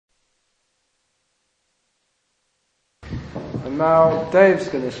And now Dave's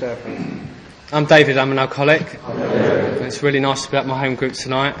going to share things. I'm David, I'm an alcoholic. It's really nice to be at my home group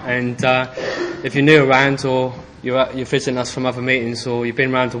tonight, and if you're new around or you're visiting us from other meetings or you've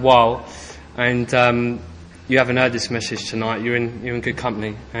been around a while and you haven't heard this message tonight, you're in good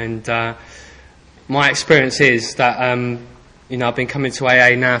company. And my experience is that I've been coming to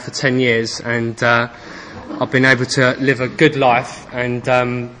AA now for 10 years, and I've been able to live a good life and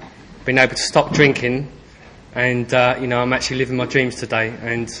been able to stop drinking, and I'm actually living my dreams today.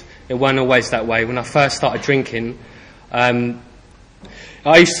 And it wasn't always that way. When I first started drinking, I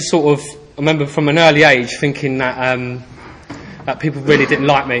used to I remember from an early age thinking that that people really didn't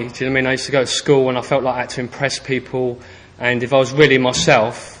like me. Do you know what I mean? I used to go to school and I felt like I had to impress people, and if I was really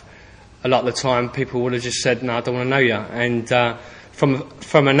myself, a lot of the time people would have just said, "No, I don't want to know you." And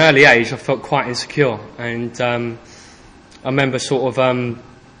from an early age, I felt quite insecure, and I remember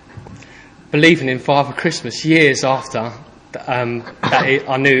believing in Father Christmas years after that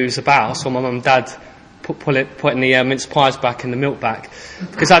I knew it was about. I saw my mum and dad putting the mince pies back in the milk back.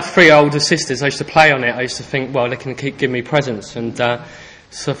 Because I had 3 older sisters, I used to play on it. I used to think, well, they can keep giving me presents. And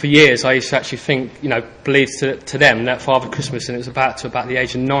so for years I used to actually think, believe to them that Father Christmas, and it was about the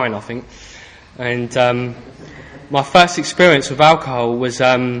age of 9, I think. And my first experience with alcohol was,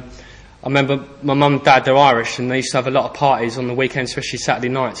 I remember my mum and dad, they're Irish, and they used to have a lot of parties on the weekends, especially Saturday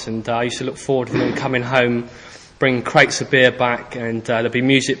nights, and I used to look forward to them coming home, bringing crates of beer back, and there'd be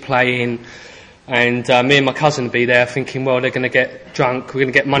music playing, and me and my cousin would be there thinking, well, they're going to get drunk, we're going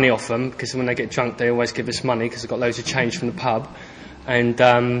to get money off them, because when they get drunk they always give us money because they've got loads of change from the pub, and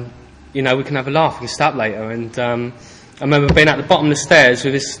we can have a laugh, we can stay up later. And I remember being at the bottom of the stairs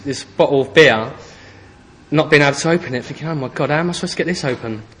with this bottle of beer, not being able to open it, thinking, oh my God, how am I supposed to get this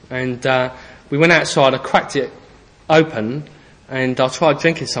open? And we went outside, I cracked it open, and I tried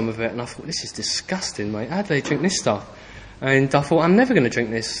drinking some of it, and I thought, this is disgusting, mate. How do they drink this stuff? And I thought, I'm never going to drink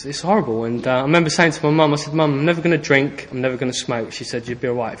this. It's horrible. And I remember saying to my mum, I said, Mum, I'm never going to drink. I'm never going to smoke. She said, you'll be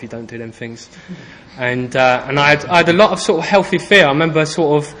all right if you don't do them things. And I had a lot of healthy fear. I remember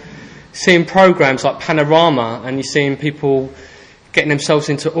seeing programs like Panorama, and you're seeing people getting themselves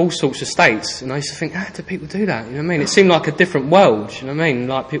into all sorts of states. And I used to think, how do people do that? You know what I mean? It seemed like a different world. You know what I mean?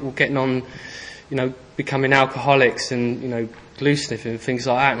 Like people getting on, becoming alcoholics and, glue sniffing and things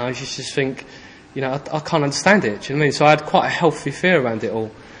like that. And I used to just think, I can't understand it. Do you know what I mean? So I had quite a healthy fear around it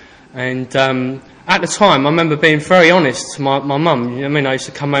all. And at the time, I remember being very honest to my mum. You know what I mean? I used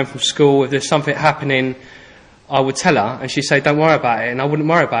to come home from school. If there's something happening, I would tell her, and she'd say, don't worry about it. And I wouldn't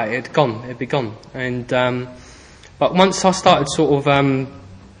worry about it. It'd be gone. And but once I started started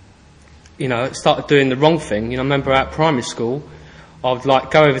doing the wrong thing. I remember at primary school, I would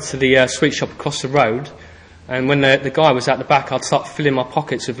go over to the sweet shop across the road, and when the guy was at the back, I'd start filling my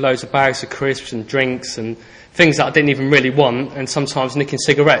pockets with loads of bags of crisps and drinks and things that I didn't even really want, and sometimes nicking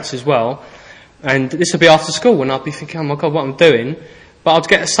cigarettes as well. And this would be after school, and I'd be thinking, oh my God, what I'm doing? But I'd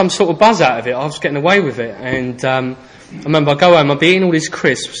get some sort of buzz out of it. I was getting away with it. And I remember I'd go home, I'd be eating all these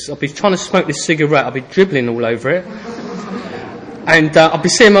crisps, I'd be trying to smoke this cigarette, I'd be dribbling all over it. And I'd be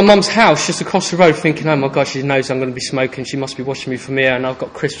seeing my mum's house just across the road thinking, oh my God, she knows I'm going to be smoking, she must be watching me from here, and I've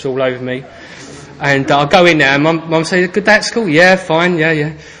got crisps all over me. And I'll go in there, and Mum will say, good day at school? Yeah, fine,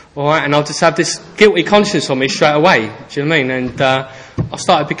 yeah. All right, and I'll just have this guilty conscience on me straight away. Do you know what I mean? And I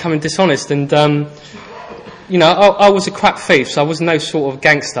started becoming dishonest, and, I was a crap thief, so I was no sort of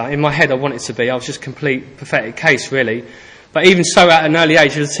gangster. In my head, I wanted to be. I was just a complete pathetic case, really. But even so, at an early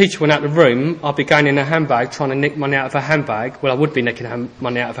age, if the teacher went out the room, I'd be going in her handbag, trying to nick money out of her handbag. Well, I would be nicking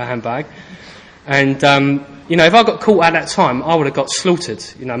money out of her handbag. And, if I got caught at that time, I would have got slaughtered.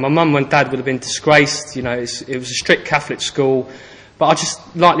 My mum and dad would have been disgraced. It was a strict Catholic school. But I just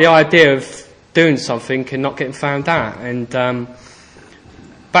like the idea of doing something and not getting found out. And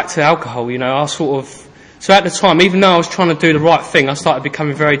back to alcohol, so at the time, even though I was trying to do the right thing, I started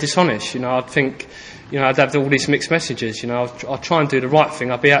becoming very dishonest. I'd think, I'd have all these mixed messages. I'd try and do the right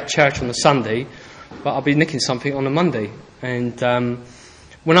thing. I'd be at church on the Sunday, but I'd be nicking something on a Monday. And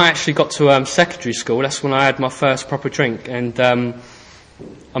when I actually got to secondary school, that's when I had my first proper drink. And I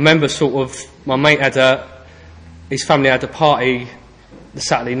remember my mate his family had a party the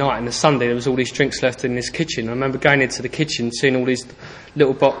Saturday night, and the Sunday there was all these drinks left in this kitchen. I remember going into the kitchen, seeing all these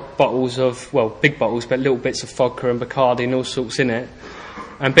little bottles of, big bottles, but little bits of vodka and Bacardi and all sorts in it,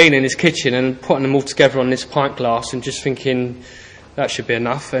 and being in this kitchen and putting them all together on this pint glass and just thinking, that should be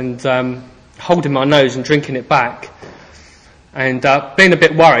enough, and holding my nose and drinking it back. And being a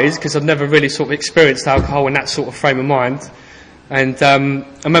bit worried, because I've never really experienced alcohol in that sort of frame of mind. And I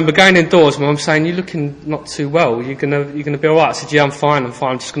remember going indoors, my mum saying, you're looking not too well, you're gonna be alright. I said, yeah, I'm fine,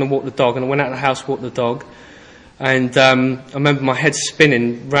 I'm just going to walk the dog. And I went out of the house, walked the dog. And I remember my head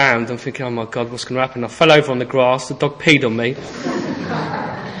spinning round. I'm thinking, oh my God, what's going to happen? I fell over on the grass. The dog peed on me.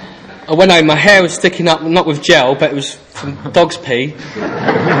 I went home. My hair was sticking up, not with gel, but it was from dog's pee.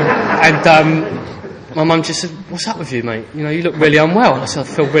 And my mum just said, what's up with you, mate? You know, you look really unwell. And I said, I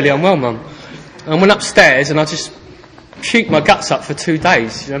feel really unwell, Mum. And I went upstairs and I just puked my guts up for 2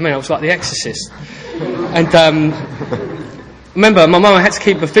 days. You know what I mean? I was like the Exorcist. And remember, my mum had to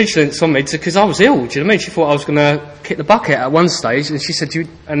keep a vigilance on me because I was ill. Do you know what I mean? She thought I was going to kick the bucket at one stage, and she said,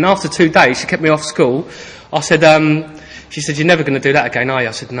 and after 2 days, she kept me off school. I said, she said, you're never going to do that again, are you?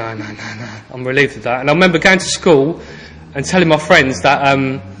 I said, no. I'm relieved of that. And I remember going to school and telling my friends that,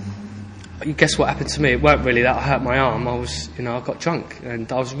 guess what happened to me? It weren't really that I hurt my arm. I got drunk, and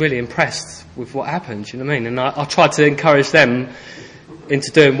I was really impressed with what happened. Do you know what I mean? And I tried to encourage them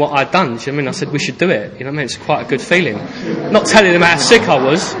into doing what I'd done. Do you know what I mean? I said, we should do it. You know what I mean? It's quite a good feeling. Not telling them how sick I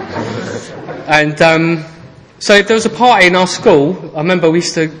was. And so if there was a party in our school, I remember we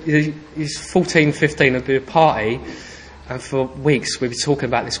used to, 14, 15, there'd be a party, and for weeks we'd be talking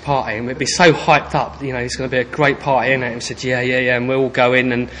about this party, and we'd be so hyped up, you know, it's going to be a great party, innit? And we said, yeah, and we'll all go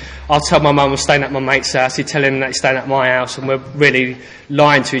in, and I'll tell my mum we're staying at my mate's house, he'd tell him that he's staying at my house, and we're really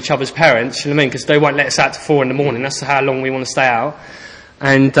lying to each other's parents, you know what I mean? Because they won't let us out till 4 a.m, that's how long we want to stay out.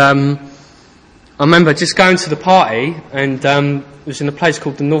 And I remember just going to the party, and it was in a place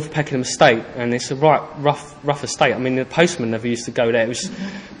called the North Peckham Estate, and it's a right rough estate. I mean, the postman never used to go there. It was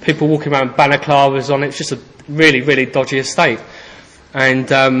people walking around, balaclavas on it. It's just a really, really dodgy estate.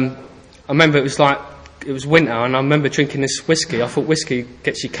 And I remember it was winter, and I remember drinking this whiskey. I thought whiskey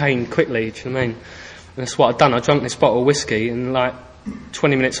gets you caned quickly, do you know what I mean? And that's what I'd done. I drank this bottle of whiskey, and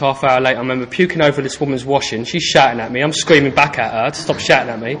 20 minutes, half hour later, I remember puking over this woman's washing. She's shouting at me. I'm screaming back at her to stop shouting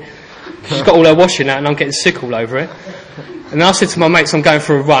at me. She's got all her washing out, and I'm getting sick all over it. And I said to my mates, I'm going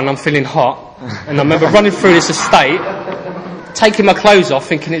for a run, I'm feeling hot. And I remember running through this estate, taking my clothes off,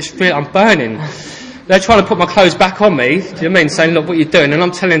 thinking I'm burning. They're trying to put my clothes back on me, do you know what I mean, saying, look, what you're doing. And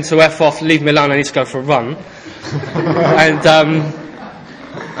I'm telling to F off, leave me alone, I need to go for a run.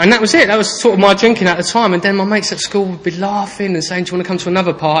 And that was it. That was sort of my drinking at the time. And then my mates at school would be laughing and saying, do you want to come to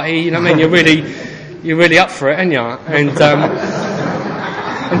another party? You know what I mean? You're really up for it, aren't you? And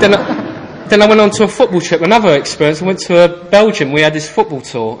then I went on to a football trip, another experience. I went to Belgium. We had this football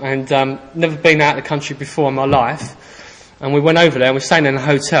tour, and never been out of the country before in my life. And we went over there, and we were staying in a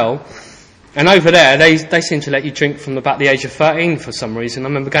hotel. And over there, they seem to let you drink from about the age of 13 for some reason. I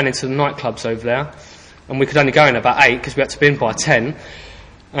remember going into the nightclubs over there, and we could only go in about 8 because we had to be in by 10.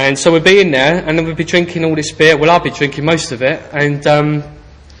 And so we'd be in there, and then we'd be drinking all this beer. Well, I'd be drinking most of it, and I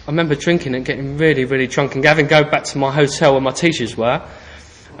remember drinking and getting really, really drunk, and having to go back to my hotel where my teachers were,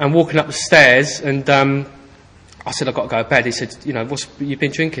 and walking up the stairs, and I said, I've got to go to bed. He said, you know, you've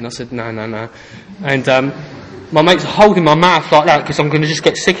been drinking? I said, no. And my mate's holding my mouth like that because I'm going to just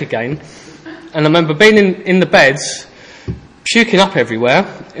get sick again. And I remember being in the beds, puking up everywhere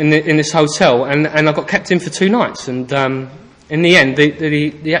in this hotel, and I got kept in for 2 nights. And in the end,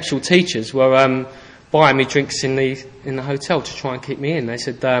 the actual teachers were buying me drinks in the hotel to try and keep me in. They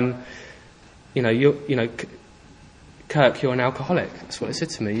said, Kirk, you're an alcoholic. That's what they said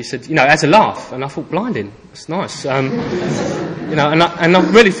to me. You said, as a laugh. And I thought, blinding, that's nice. And I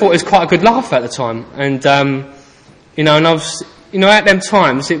really thought it was quite a good laugh at the time. And, and I was, at them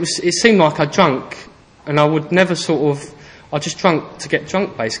times, it seemed like I drunk, and I would never I just drunk to get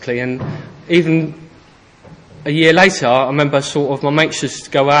drunk, basically. And even a year later, I remember my mates used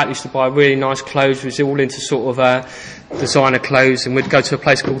to go out, used to buy really nice clothes. We was all into designer clothes, and we'd go to a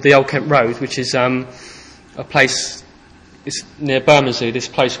place called the Old Kent Road, which is a place, it's near Bermondsey, this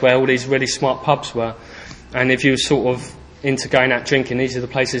place where all these really smart pubs were. And if you were into going out drinking, these are the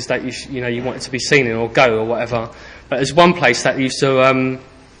places that you wanted to be seen in or go or whatever. But there's one place that used to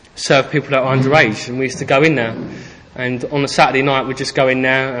serve people that were underage, and we used to go in there. And on a Saturday night, we'd just go in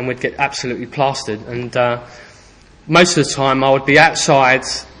there and we'd get absolutely plastered. And most of the time, I would be outside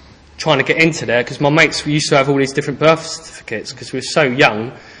trying to get into there, because my mates used to have all these different birth certificates, because we were so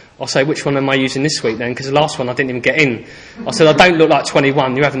young. I'll say, which one am I using this week then? Because the last one I didn't even get in. I said, I don't look like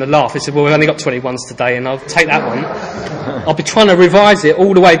 21. You're having a laugh. He said, well, we've only got 21s today, and I'll take that one. I'll be trying to revise it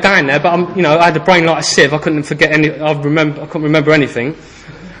all the way down there, but I had a brain like a sieve. I couldn't forget I couldn't remember anything.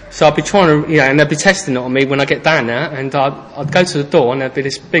 So I'd be trying to, and they'd be testing it on me when I get down there, and I'd go to the door, and there'd be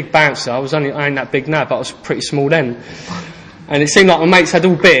this big bouncer. I ain't that big now, but I was pretty small then. And it seemed like my mates had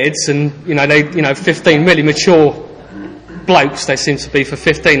all beards, and 15 really mature blokes they seemed to be for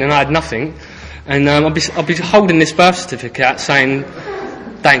 15, and I had nothing. And I'd be holding this birth certificate saying,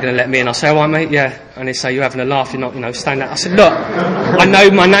 they ain't going to let me in. I say, all right, mate, yeah. And they say, you're having a laugh, you're not, staying there. I said, look, I know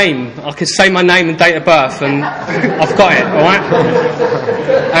my name. I can say my name and date of birth, and I've got it, all right?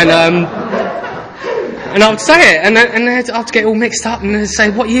 And I would say it, and I'd get all mixed up, and they'd say,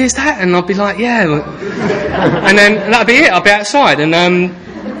 what year is that? And I'd be like, yeah. And then that'd be it. I'd be outside, and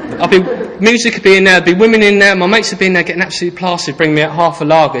music would be in there, there'd be women in there, my mates would be in there getting absolutely plastered, bring me out half a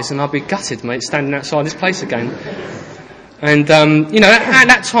lagers, and I'd be gutted, mate, standing outside this place again. And, at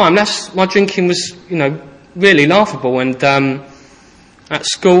that time, my drinking was, really laughable. And at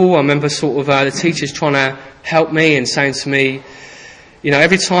school, I remember sort of the teachers trying to help me and saying to me,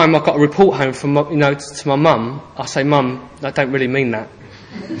 every time I got a report home from, to my mum, I say, Mum, I don't really mean that.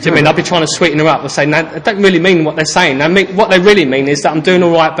 Do you know what I mean? I'd be trying to sweeten her up. I say, no, I don't really mean what they're saying. What they really mean is that I'm doing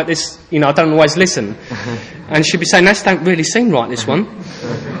all right, but this, I don't always listen. And she'd be saying, this don't really seem right, this one.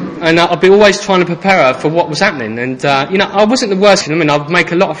 And I'd be always trying to prepare her for what was happening. And, I wasn't the worst. I'd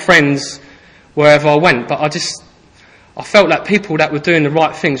make a lot of friends wherever I went, but I felt like people that were doing the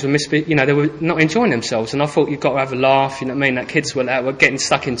right things were they were not enjoying themselves. And I thought you've got to have a laugh, that kids were getting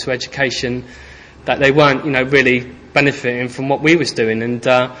stuck into education, that they weren't, really benefiting from what we was doing. And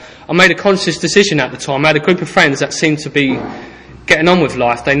I made a conscious decision at the time. I had a group of friends that seemed to be getting on with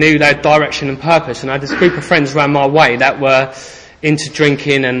life. They knew they had direction and purpose. And I had this group of friends around my way that were into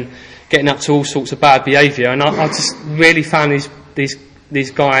drinking and getting up to all sorts of bad behaviour. And I just really found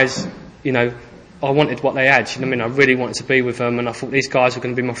these guys, I wanted what they had. I really wanted to be with them, and I thought these guys were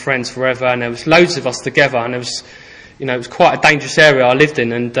going to be my friends forever. And there was loads of us together, and it was quite a dangerous area I lived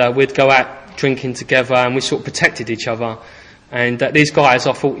in, and we'd go out drinking together, and we sort of protected each other. And these guys,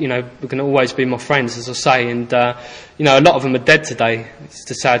 I thought, were going to always be my friends, as I say. And a lot of them are dead today. It's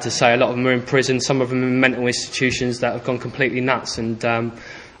just sad to say. A lot of them are in prison. Some of them in mental institutions that have gone completely nuts. And I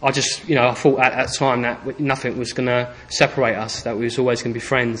thought at that time that nothing was going to separate us, that we was always going to be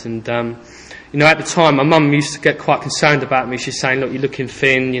friends. And at the time, my mum used to get quite concerned about me. She's saying, look, you're looking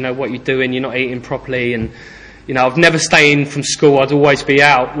thin, what you're doing, you're not eating properly. And I've never stayed in from school. I'd always be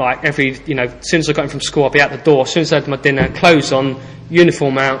out, like as soon as I got in from school, I'd be out the door. As soon as I had my dinner, clothes on,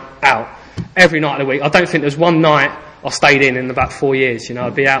 uniform out, every night of the week. I don't think there's one night I stayed in about 4 years.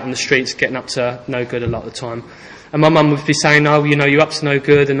 I'd be out on the streets getting up to no good a lot of the time. And my mum would be saying, oh, you're up to no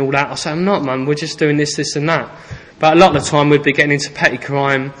good and all that. I say, I'm not, Mum, we're just doing this and that. But a lot of the time we'd be getting into petty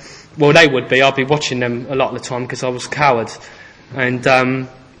crime. Well, they would be. I'd be watching them a lot of the time because I was a coward. And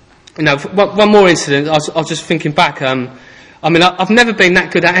one more incident, I was just thinking back, I've never been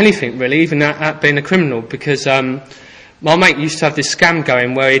that good at anything really, even at being a criminal, because my mate used to have this scam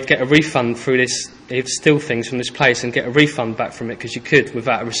going where he'd get a refund through this, he'd steal things from this place and get a refund back from it, because you could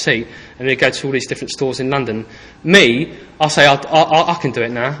without a receipt, and he'd go to all these different stores in London. Me, I say, I can do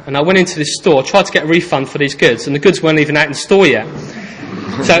it now, and I went into this store, tried to get a refund for these goods, and the goods weren't even out in the store yet.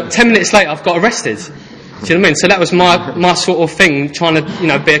 So 10 minutes later I've got arrested. Do you know what I mean? So that was my sort of thing, trying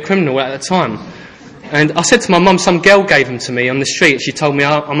to, be a criminal at the time. And I said to my mum, some girl gave them to me on the street. She told me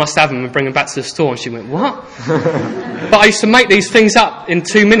I must have them and bring them back to the store. And she went, what? But I used to make these things up in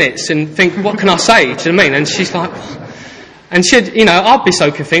 2 minutes and think, what can I say? Do you know what I mean? And she's like, what? And she'd, I'd be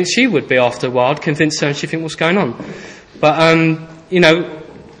so convinced, she would be after a while. I'd convince her and she'd think, what's going on? But,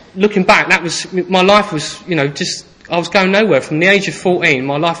 looking back, that was, my life was, I was going nowhere. From the age of 14,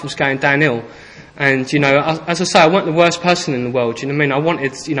 my life was going downhill. And, as I say, I wasn't the worst person in the world. Do you know what I mean? I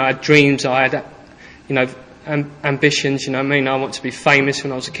wanted, I had dreams, I had, ambitions, I wanted to be famous.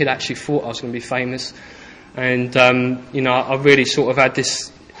 When I was a kid, I actually thought I was going to be famous. And, I really sort of had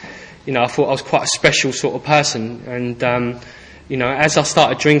this, I thought I was quite a special sort of person. And, as I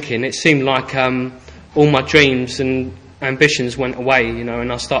started drinking, it seemed like all my dreams and ambitions went away,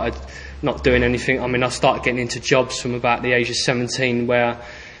 and I started not doing anything. I started getting into jobs from about the age of 17 where,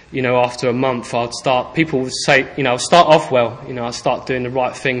 after a month people would say, I'd start off well, I'd start doing the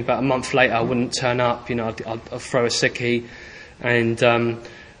right thing, but a month later I wouldn't turn up, I'd throw a sickie, and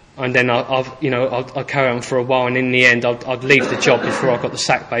then I'd carry on for a while, and in the end I'd leave the job before I got the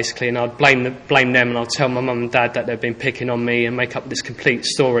sack basically, and I'd blame them, and I'd tell my mum and dad that they'd been picking on me and make up this complete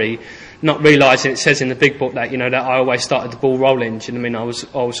story, not realising it says in the big book that, that I always started the ball rolling. Do you know what I mean?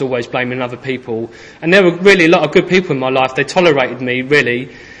 I was always blaming other people, and there were really a lot of good people in my life. They tolerated me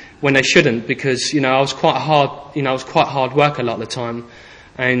really when they shouldn't, because I was quite hard work a lot of the time,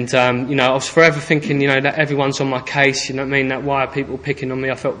 and I was forever thinking that everyone's on my case. That why are people picking on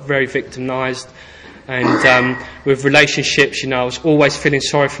me? I felt very victimised, and with relationships, I was always feeling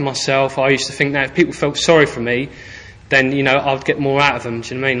sorry for myself. I used to think that if people felt sorry for me, then, you know, I'd get more out of them.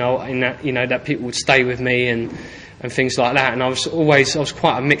 Do you know what I mean? In that, you know, that people would stay with me and things like that. And I was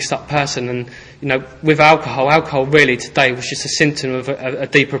quite a mixed up person. And, you know, with alcohol really today was just a symptom of a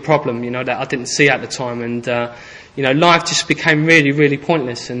deeper problem, you know, that I didn't see at the time. And, you know, life just became really, really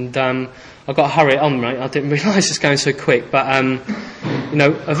pointless. And I got to hurry it on, right? I didn't realise it's going so quick. But, you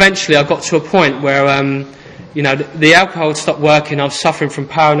know, eventually I got to a point where, you know, the alcohol had stopped working. I was suffering from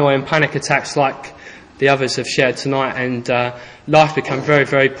paranoia and panic attacks like the others have shared tonight, and life became very,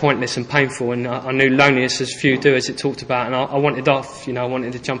 very pointless and painful, and I knew loneliness, as few do, as it talked about, and I wanted off, you know, I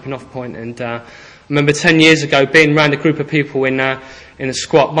wanted a jumping off point. And I remember 10 years ago being around a group of people in a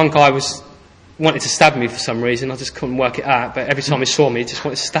squat. One guy wanted to stab me for some reason. I just couldn't work it out, but every time he saw me, he just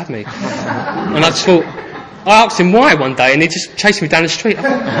wanted to stab me. And I just thought, I asked him why one day, and he just chased me down the street.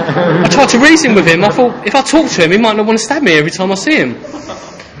 I tried to reason with him. I thought, if I talk to him, he might not want to stab me every time I see him.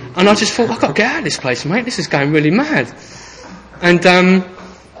 And I just thought, I've got to get out of this place, mate. This is going really mad. And I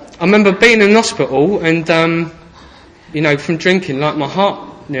remember being in hospital and, you know, from drinking, like my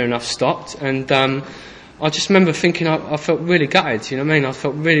heart near enough stopped. And I just remember thinking I felt really gutted, you know what I mean? I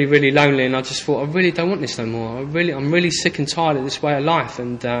felt really, really lonely, and I just thought, I really don't want this no more. I'm really sick and tired of this way of life.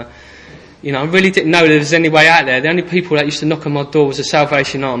 And, you know, I really didn't know there was any way out there. The only people that used to knock on my door was the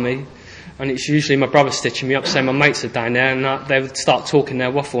Salvation Army. And it's usually my brother stitching me up, saying my mates are down there, and they would start talking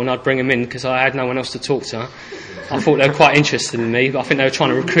their waffle, and I'd bring them in because I had no one else to talk to. I thought they were quite interested in me, but I think they were trying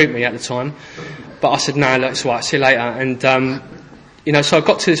to recruit me at the time. But I said, no, look, it's all right, see you later. And, you know, so I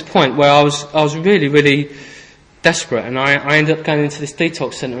got to this point where I was really, really desperate, and I ended up going into this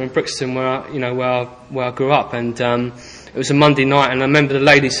detox centre in Brixton where I grew up. And it was a Monday night, and I remember the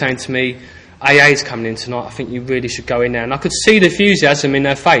lady saying to me, AA's coming in tonight, I think you really should go in there. And I could see the enthusiasm in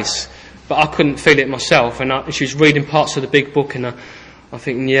her face, but I couldn't feel it myself. And she was reading parts of the big book, and I'm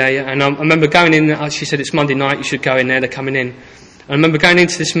thinking, yeah. And I remember going in, she said, it's Monday night, you should go in there, they're coming in. And I remember going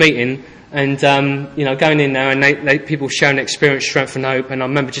into this meeting and, you know, going in there, and people sharing experience, strength and hope. And I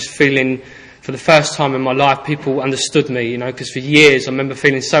remember just feeling, for the first time in my life, people understood me, you know, because for years I remember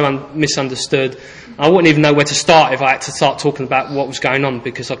feeling so misunderstood. I wouldn't even know where to start if I had to start talking about what was going on,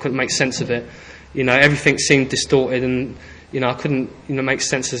 because I couldn't make sense of it. You know, everything seemed distorted, and, you know, I couldn't, you know, make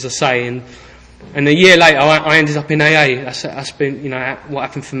sense, as I say. And a year later, I ended up in AA. That's been, you know, what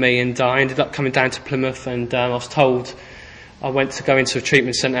happened for me. And I ended up coming down to Plymouth, and I was told I went to go into a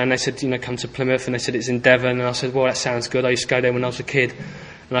treatment centre, and they said, you know, come to Plymouth, and they said it's in Devon. And I said, well, that sounds good. I used to go there when I was a kid.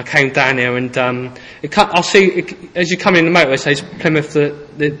 And I came down here, and I'll see, as you come in the motorway, it says Plymouth,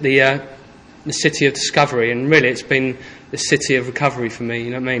 the city of discovery, and really it's been the city of recovery for me, you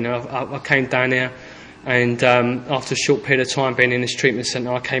know what I mean? I came down here, and after a short period of time being in this treatment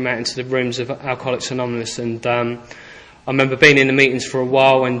centre, I came out into the rooms of Alcoholics Anonymous, and I remember being in the meetings for a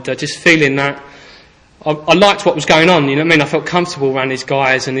while, and just feeling that I liked what was going on, you know what I mean? I felt comfortable around these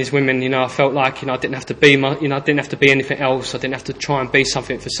guys and these women, you know. I felt like, you know, I didn't have to be I didn't have to be anything else. I didn't have to try and be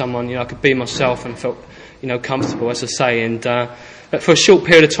something for someone, you know. I could be myself and felt, you know, comfortable, as I say. And but for a short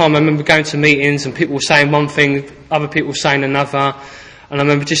period of time, I remember going to meetings and people were saying one thing, other people were saying another, and I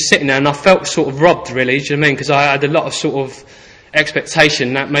remember just sitting there, and I felt sort of robbed, really, do you know what I mean? Because I had a lot of sort of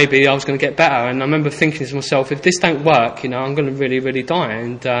expectation that maybe I was going to get better, and I remember thinking to myself, if this don't work, you know, I'm going to really, really die.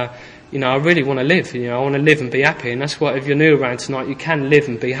 And you know, I really want to live, you know, I want to live and be happy. And that's what, if you're new around tonight, you can live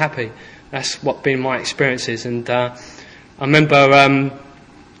and be happy. That's what been my experiences. And I remember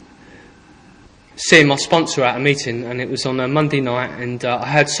seeing my sponsor at a meeting, and it was on a Monday night, and I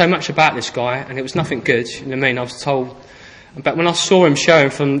heard so much about this guy, and it was nothing good, you know what I mean? I was told, but when I saw him showing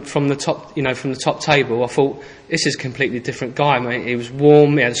from the top, you know, from the top table, I thought, this is a completely different guy, mate. He was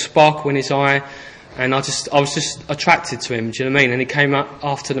warm, he had a sparkle in his eye, and I was just attracted to him, do you know what I mean? And he came up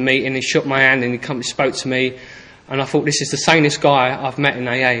after the meeting, he shook my hand, and he spoke to me, and I thought, this is the sanest guy I've met in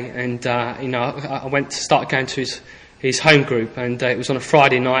AA. And you know, I went to start going to his home group, and it was on a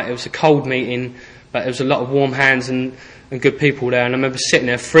Friday night. It was a cold meeting, but there was a lot of warm hands and good people there. And I remember sitting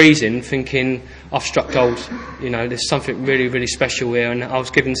there freezing, thinking, I've struck gold, you know, there's something really, really special here. And I was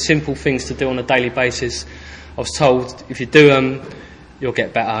given simple things to do on a daily basis. I was told, if you do them, you'll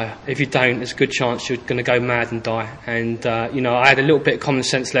get better. If you don't, there's a good chance you're going to go mad and die. And, you know, I had a little bit of common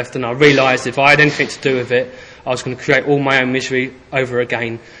sense left, and I realised if I had anything to do with it, I was going to create all my own misery over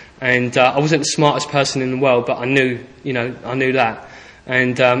again. And I wasn't the smartest person in the world, but I knew that.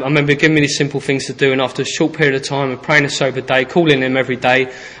 And I remember giving me these simple things to do, and after a short period of time of praying a sober day, calling him every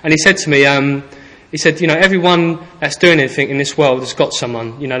day, and he said to me, he said, you know, everyone that's doing anything in this world has got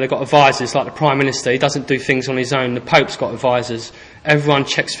someone. You know, they've got advisors, like the Prime Minister. He doesn't do things on his own. The Pope's got advisors. Everyone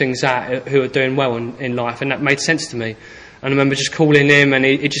checks things out who are doing well in life, and that made sense to me. And I remember just calling him, and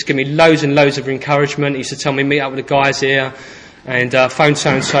he just gave me loads and loads of encouragement. He used to tell me, meet up with the guys here, and phone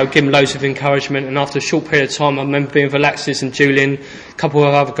so-and-so, give him loads of encouragement. And after a short period of time, I remember being with Alexis and Julian, a couple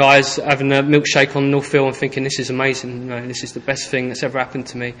of other guys, having a milkshake on Northfield and thinking, this is amazing, this is the best thing that's ever happened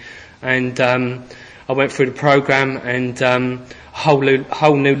to me. And I went through the programme, and a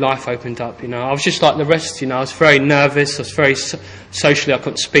whole new life opened up. I was just like the rest. I was very nervous. I was very socially. I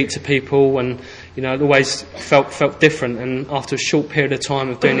couldn't speak to people, and it always felt different. And after a short period of time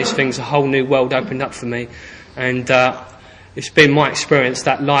of doing these things, a whole new world opened up for me. And it's been my experience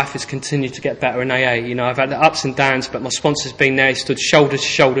that life has continued to get better in AA. I've had the ups and downs, but my sponsor's been there. He stood shoulder to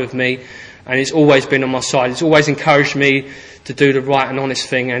shoulder with me, and he's always been on my side. He's always encouraged me to do the right and honest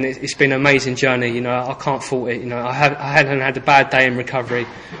thing, and it's been an amazing journey. I can't fault it. I hadn't had a bad day in recovery,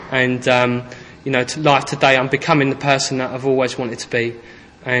 and to life today, I'm becoming the person that I've always wanted to be.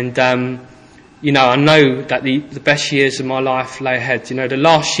 And I know that the best years of my life lay ahead. The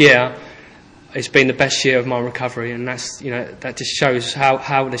last year, it's been the best year of my recovery, and that's that just shows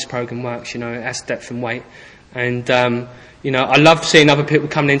how this program works. It has depth and weight, and I love seeing other people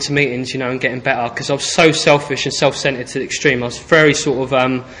coming into meetings, and getting better, because I was so selfish and self-centred to the extreme. I was very sort of,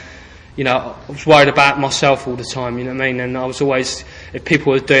 I was worried about myself all the time. And I was always, if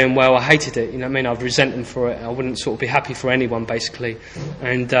people were doing well, I hated it. I'd resent them for it. I wouldn't sort of be happy for anyone, basically.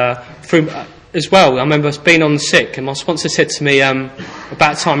 And through as well, I remember being on the sick, and my sponsor said to me,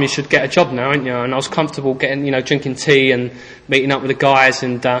 about time you should get a job now, aren't you? And I was comfortable getting, drinking tea and meeting up with the guys,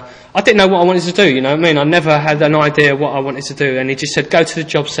 and I didn't know what I wanted to do, I never had an idea what I wanted to do, and he just said, go to the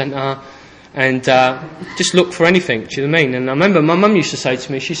job centre and just look for anything, do you know what I mean? And I remember my mum used to say to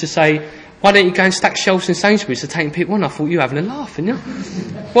me, she used to say, why don't you go and stack shelves in Sainsbury's to taking people on? I thought, you were having a laugh, and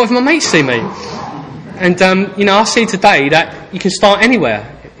what if my mates see me? And I see today that you can start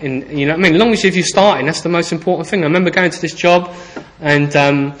anywhere. As long as you're starting, that's the most important thing. I remember going to this job, and I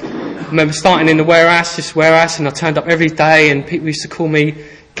remember starting in this warehouse, and I turned up every day, and people used to call me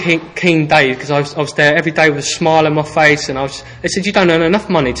King Dave, because I was there every day with a smile on my face, and they said, you don't earn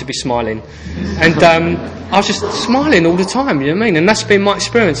enough money to be smiling. And I was just smiling all the time, and that's been my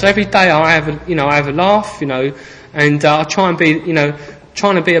experience. Every day I have a laugh, and I try and be,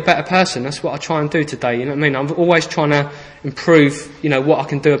 trying to be a better person. That's what I try and do today, I'm always trying to improve, what I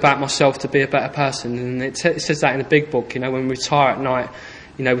can do about myself to be a better person. And it says that in the big book, when we retire at night,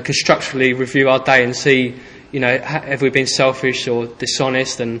 we can structurally review our day and see, have we been selfish or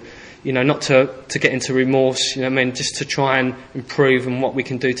dishonest, and, not to get into remorse, just to try and improve on what we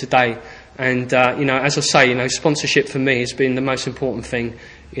can do today. And, as I say, sponsorship for me has been the most important thing.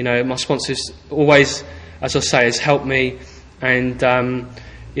 My sponsors always, as I say, has helped me. And,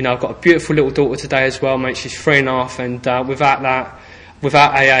 I've got a beautiful little daughter today as well, mate. She's 3.5, and without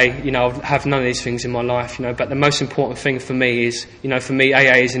AA, I'd have none of these things in my life, But the most important thing for me is, for me,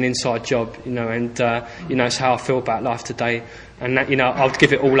 AA is an inside job, and, it's how I feel about life today. And that, I'd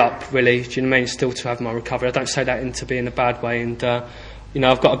give it all up, really, do you know what I mean? Still to have my recovery. I don't say that into being a bad way. And,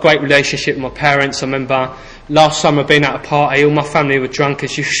 I've got a great relationship with my parents. I remember last summer being at a party, all my family were drunk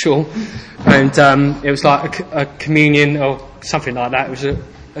as usual, and it was like a communion or something like that. It was a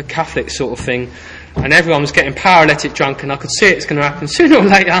Catholic sort of thing, and everyone was getting paralytic drunk, and I could see it's going to happen sooner or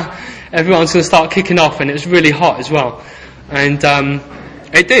later. Everyone's going to start kicking off, and it was really hot as well, and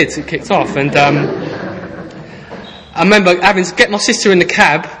it kicked off. And I remember having to get my sister in the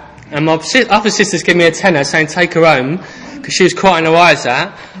cab, and my other sisters gave me a tenner saying take her home, because she was crying her eyes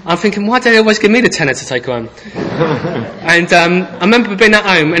out. I'm thinking, why do they always give me the tenner to take her home? And I remember being at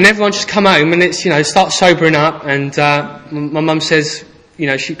home, and everyone just come home, and it's, start sobering up, and my mum says,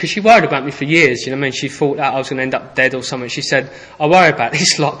 because she worried about me for years, she thought that I was going to end up dead or something. She said, I worry about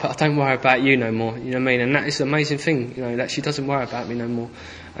this lot, but I don't worry about you no more, and that is an amazing thing, that she doesn't worry about me no more.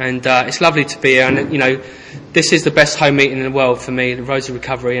 And it's lovely to be here, and, this is the best home meeting in the world for me, the Roads of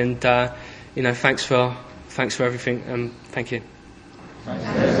Recovery, and, thanks for everything, thank you.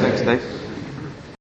 Thanks, Dave.